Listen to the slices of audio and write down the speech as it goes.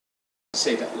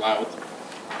say that loud.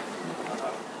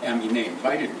 I mean, they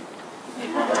invited me.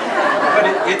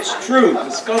 But it's true. The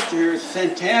sculpture here is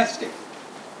fantastic.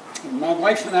 My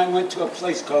wife and I went to a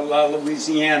place called La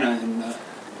Louisiana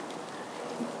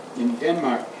in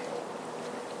Denmark.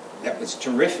 That was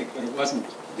terrific, but it wasn't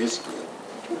this good.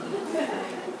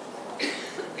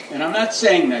 And I'm not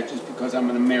saying that just because I'm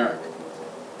an American.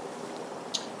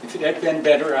 If it had been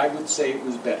better, I would say it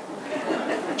was better.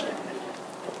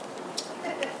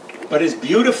 But as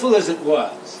beautiful as it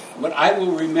was, what I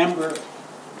will remember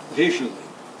visually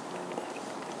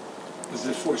was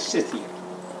the Forsythia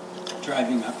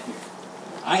driving up here.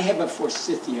 I have a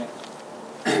Forsythia.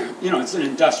 It's an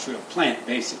industrial plant,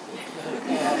 basically.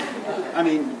 I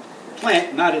mean,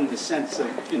 plant not in the sense of,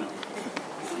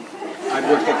 I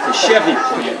work at the Chevy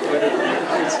plant, but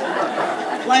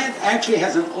plant actually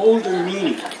has an older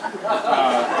meaning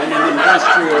than an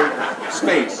industrial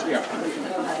space. Yeah.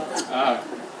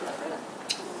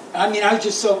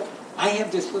 I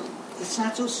have this little, it's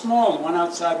not so small, the one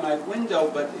outside my window,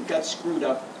 but it got screwed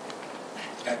up,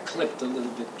 got clipped a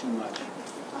little bit too much.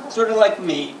 Sort of like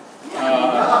me,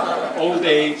 old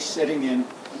age setting in.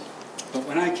 But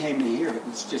when I came to here, it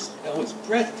was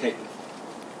breathtaking.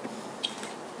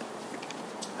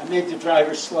 I made the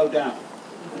driver slow down.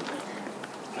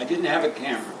 I didn't have a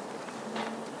camera.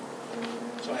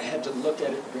 So I had to look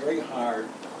at it very hard,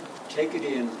 take it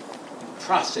in, and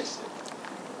process it.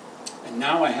 And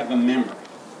now I have a memory.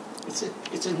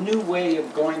 It's a new way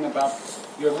of going about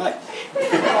your life.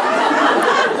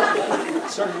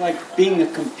 It's sort of like being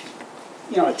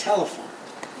a telephone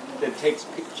that takes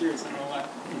pictures and all that.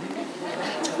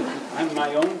 I'm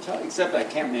my own except I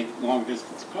can't make long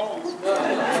distance calls.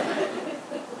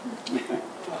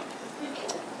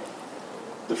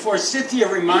 The Forsythia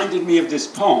reminded me of this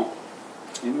poem,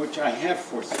 in which I have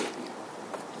Forsythia.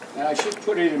 And I should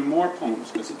put it in more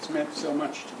poems because it's meant so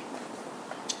much to me.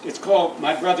 It's called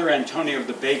My Brother Antonio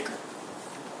the Baker.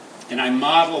 And I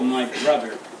model my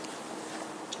brother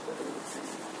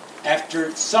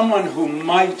after someone who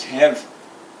might have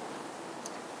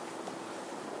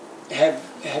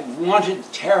wanted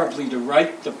terribly to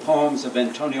write the poems of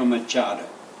Antonio Machado.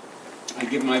 I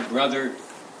give my brother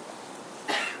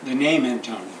the name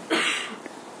Antonio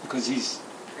because he's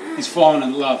fallen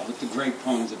in love with the great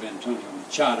poems of Antonio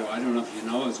Machado. I don't know if you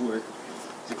know his work.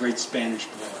 He's a great Spanish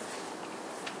poet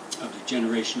of the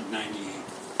generation of '98.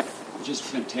 Just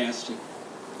fantastic.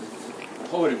 A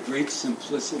poet of great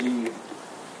simplicity and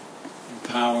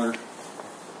power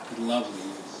and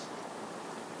loveliness.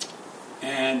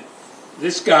 And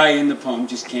this guy in the poem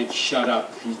just can't shut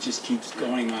up. He just keeps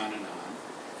going on and on.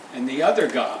 And the other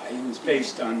guy, who's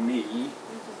based on me,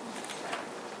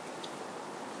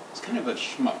 is kind of a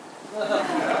schmuck.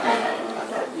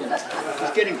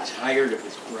 He's getting tired of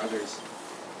his brother's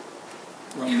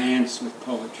romance with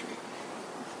poetry.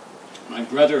 My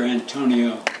brother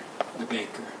Antonio the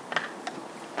Baker.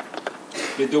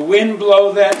 Did the wind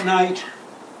blow that night?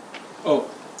 Oh,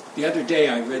 the other day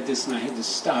I read this and I had to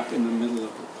stop in the middle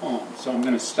of the poem, so I'm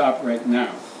going to stop right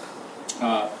now.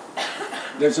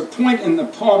 There's a point in the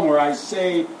poem where I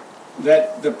say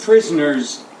that the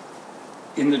prisoners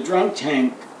in the drunk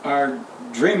tank are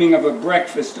dreaming of a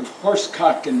breakfast of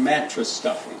horsecock and mattress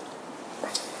stuffing.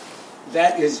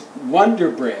 That is Wonder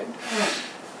Bread.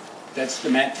 That's the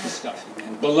mattress stuffing.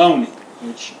 And bologna,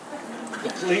 which the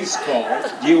police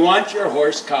called, do you want your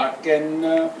horsecock and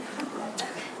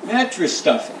mattress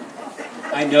stuffing?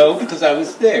 I know because I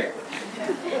was there.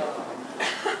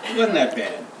 It wasn't that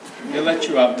bad. They let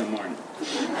you out in the morning.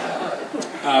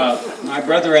 My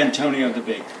brother Antonio the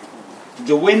Baker. Did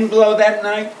the wind blow that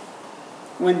night?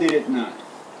 When did it not?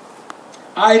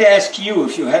 I'd ask you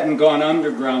if you hadn't gone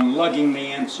underground lugging the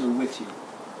answer with you.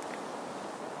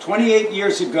 28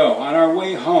 years ago, on our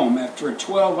way home after a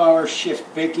 12-hour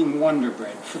shift baking Wonder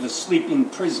Bread for the sleeping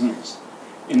prisoners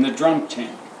in the drunk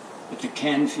tank at the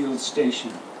Canfield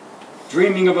station,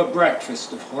 dreaming of a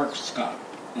breakfast of horsecock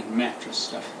and mattress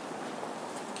stuffing.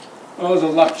 Oh, the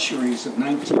luxuries of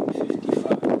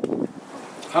 1955.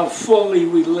 How fully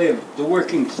we lived, the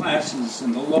working classes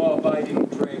and the law-abiding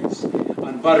dregs,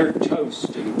 on buttered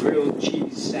toast and grilled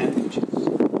cheese sandwiches,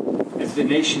 as the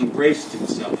nation braced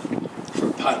itself for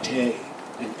pâté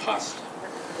and pasta.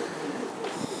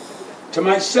 To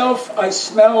myself, I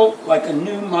smell like a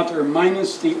new mother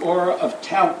minus the aura of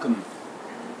talcum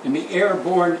and the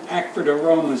airborne acrid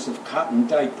aromas of cotton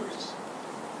diapers.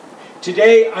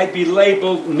 Today, I'd be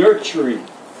labeled nurturing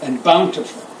and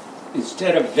bountiful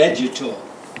instead of vegetal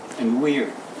and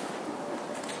weird.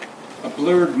 A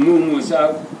blurred moon was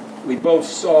out. We both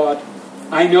saw it.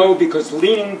 I know because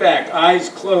leaning back, eyes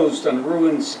closed on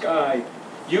ruined sky,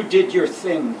 You did your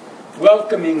thing,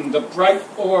 welcoming the bright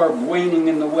orb waning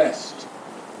in the west.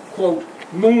 Quote,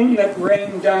 moon that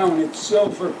rained down its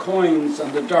silver coins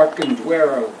on the darkened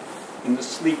Duero in the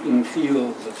sleeping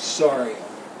fields of Soria.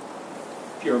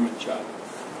 Pure Machado.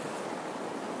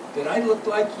 Did I look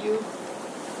like you?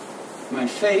 My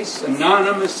face,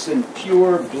 anonymous and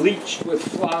pure, bleached with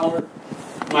flour,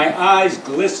 my eyes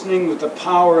glistening with the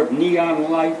power of neon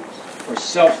light or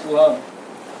self-love.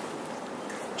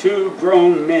 Two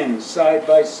grown men side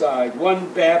by side,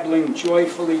 one babbling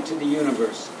joyfully to the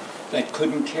universe that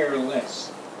couldn't care less,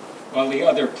 while the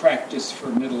other practiced for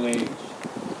middle age.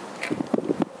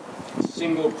 A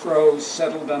single crow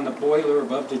settled on the boiler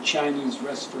above the Chinese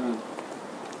restaurant,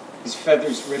 his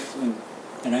feathers riffling,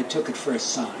 and I took it for a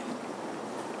sign.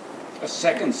 A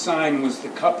second sign was the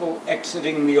couple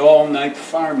exiting the all-night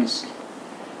pharmacy.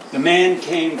 The man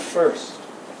came first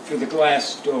through the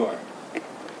glass door,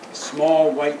 a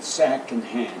small white sack in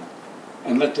hand,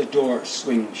 and let the door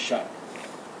swing shut.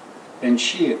 Then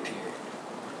she appeared,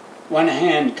 one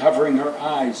hand covering her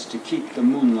eyes to keep the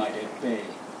moonlight at bay.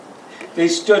 They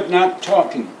stood not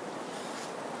talking,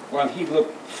 while he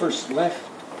looked first left,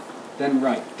 then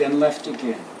right, then left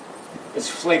again, as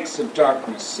flakes of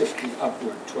darkness sifted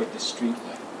upward toward the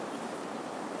streetlight.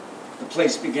 The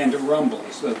place began to rumble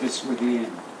as though this were the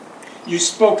end. You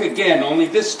spoke again, only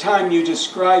this time you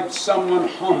described someone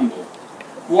humble,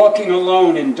 walking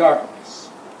alone in darkness.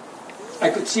 I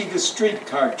could see the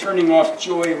streetcar turning off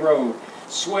Joy Road,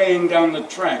 swaying down the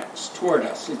tracks toward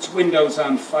us, its windows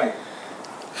on fire.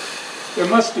 There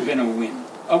must have been a wind,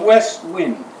 a west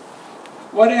wind.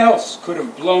 What else could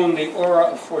have blown the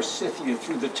aura of Forsythia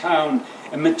through the town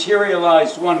and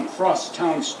materialized one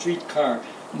crosstown streetcar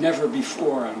never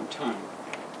before on time?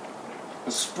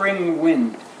 A spring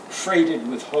wind freighted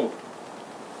with hope.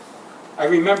 I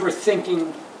remember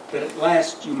thinking that at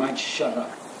last you might shut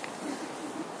up.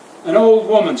 An old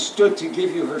woman stood to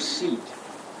give you her seat,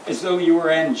 as though you were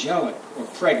angelic or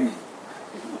pregnant.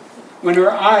 When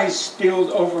her eyes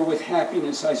spilled over with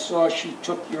happiness, I saw she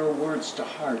took your words to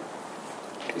heart,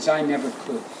 as I never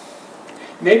could.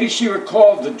 Maybe she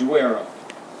recalled the Duero,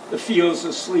 the fields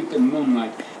asleep in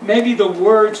moonlight. Maybe the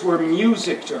words were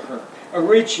music to her,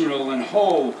 original and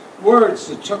whole, words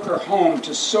that took her home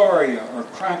to Soria or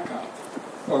Krakow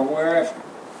or wherever.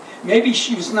 Maybe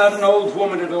she was not an old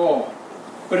woman at all,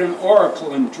 but an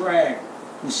oracle in drag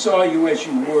who saw you as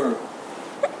you were,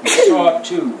 and saw,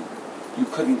 too, you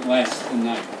couldn't last the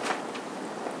night.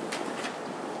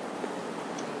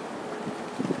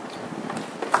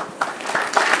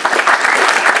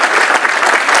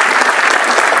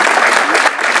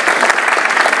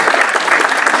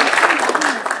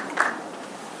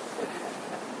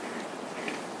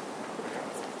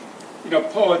 You know,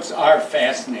 poets are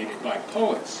fascinated by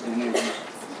poets, and then,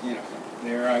 you know,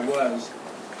 there I was,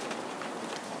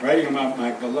 writing about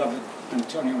my beloved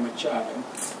Antonio Machado,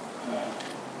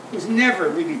 who's never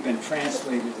really been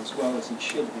translated as well as he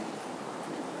should be,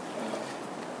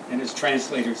 and his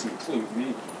translators include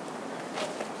me.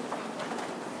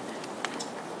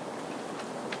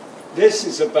 This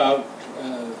is about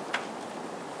a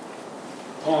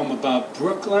poem about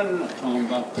Brooklyn, a poem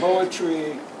about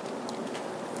poetry.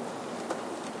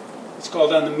 It's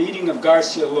called On the Meeting of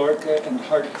Garcia Lorca and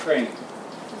Hart Crane.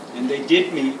 And they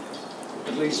did meet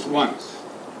at least once.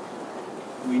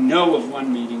 We know of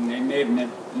one meeting. They may have met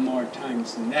more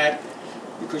times than that,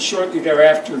 because shortly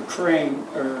thereafter,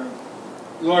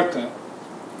 Lorca,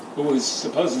 who was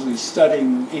supposedly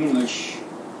studying English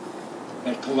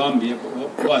at Columbia,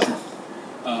 but wasn't,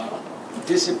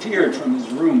 disappeared from his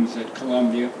rooms at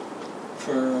Columbia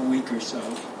for a week or so.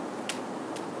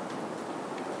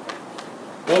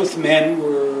 Both men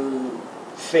were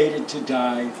fated to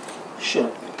die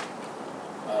shortly.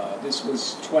 This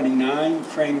was 29.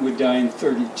 Crane would die in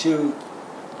 32.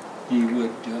 He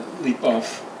would leap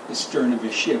off the stern of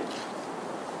his ship.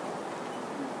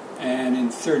 And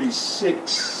in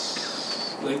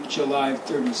 36, late July of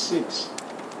 36,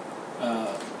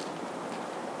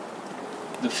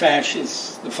 the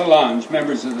fascists, the Falange,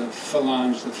 members of the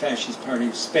Falange, the fascist party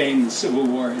of Spain, the Civil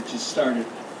War had just started,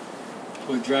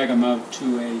 would drag him out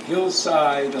to a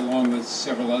hillside along with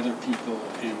several other people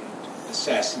and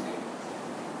assassinate him.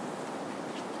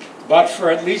 But for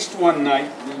at least one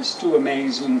night, these two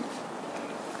amazing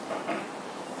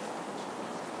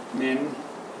men,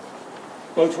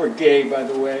 both were gay, by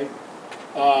the way.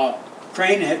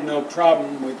 Crane had no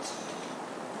problem with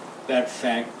that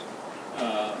fact.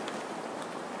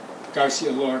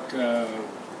 Garcia Lorca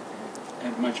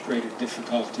had much greater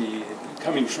difficulty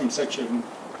coming from such a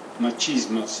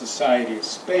machismo society as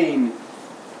Spain,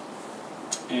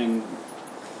 and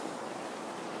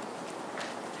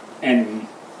and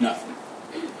nothing.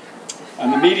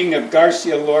 On the meeting of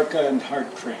Garcia Lorca and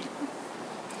Hart Crane,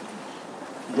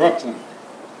 Brooklyn,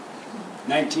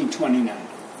 1929.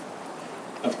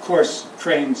 Of course,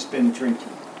 Crane's been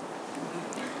drinking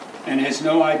and has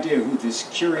no idea who this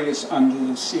curious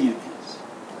Andalusian is,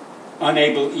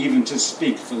 unable even to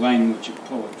speak the language of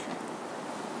poetry.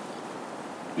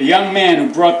 The young man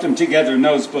who brought them together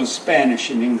knows both Spanish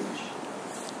and English,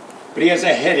 but he has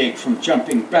a headache from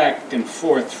jumping back and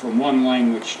forth from one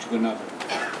language to another.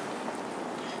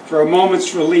 For a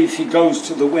moment's relief, he goes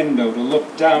to the window to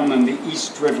look down on the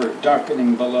East River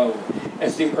darkening below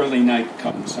as the early night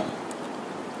comes on.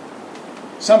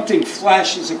 Something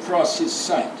flashes across his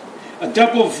sight, a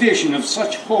double vision of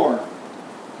such horror.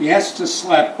 He has to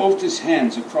slap both his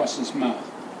hands across his mouth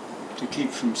to keep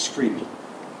from screaming.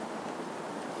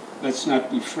 Let's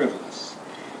not be frivolous.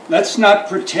 Let's not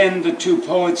pretend the two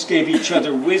poets gave each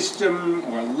other wisdom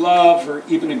or love or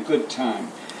even a good time.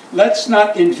 Let's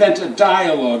not invent a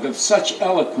dialogue of such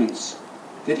eloquence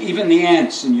that even the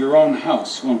ants in your own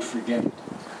house won't forget it.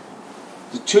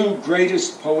 The two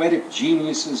greatest poetic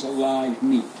geniuses alive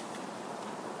meet.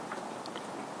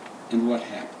 And what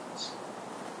happens?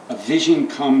 A vision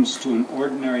comes to an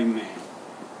ordinary man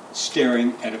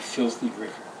staring at a filthy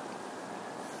river.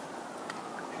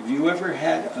 Have you ever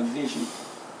had a vision?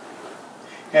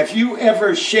 Have you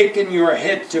ever shaken your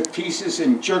head to pieces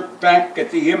and jerked back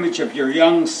at the image of your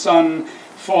young son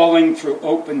falling through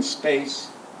open space?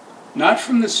 Not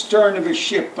from the stern of a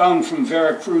ship bound from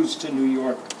Veracruz to New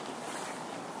York,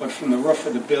 but from the roof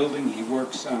of the building he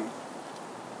works on.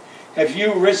 Have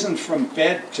you risen from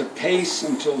bed to pace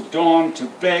until dawn to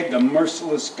beg a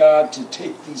merciless God to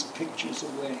take these pictures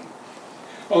away?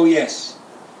 Oh yes,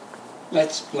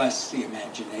 let's bless the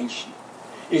imagination.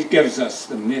 It gives us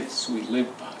the myths we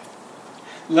live by.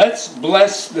 Let's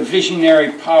bless the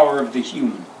visionary power of the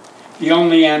human, the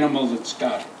only animal that's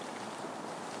got it.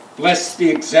 Bless the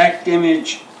exact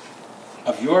image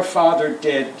of your father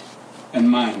dead and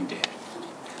mine dead.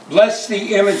 Bless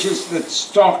the images that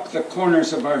stalk the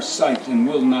corners of our sight and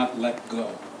will not let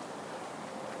go.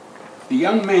 The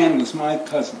young man was my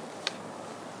cousin,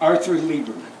 Arthur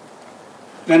Lieberman,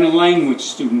 then a language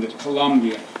student at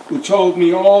Columbia, who told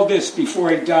me all this before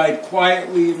he died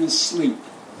quietly in his sleep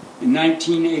in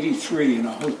 1983 in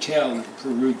a hotel in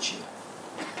Perugia.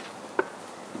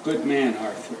 A good man,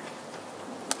 Arthur.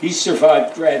 He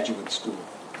survived graduate school.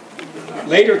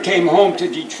 Later came home to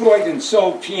Detroit and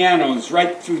sold pianos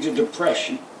right through the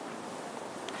Depression.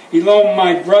 He loaned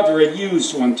my brother a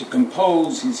used one to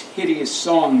compose his hideous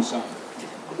songs on,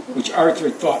 which Arthur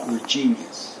thought were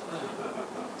genius.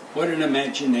 What an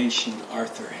imagination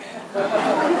Arthur had.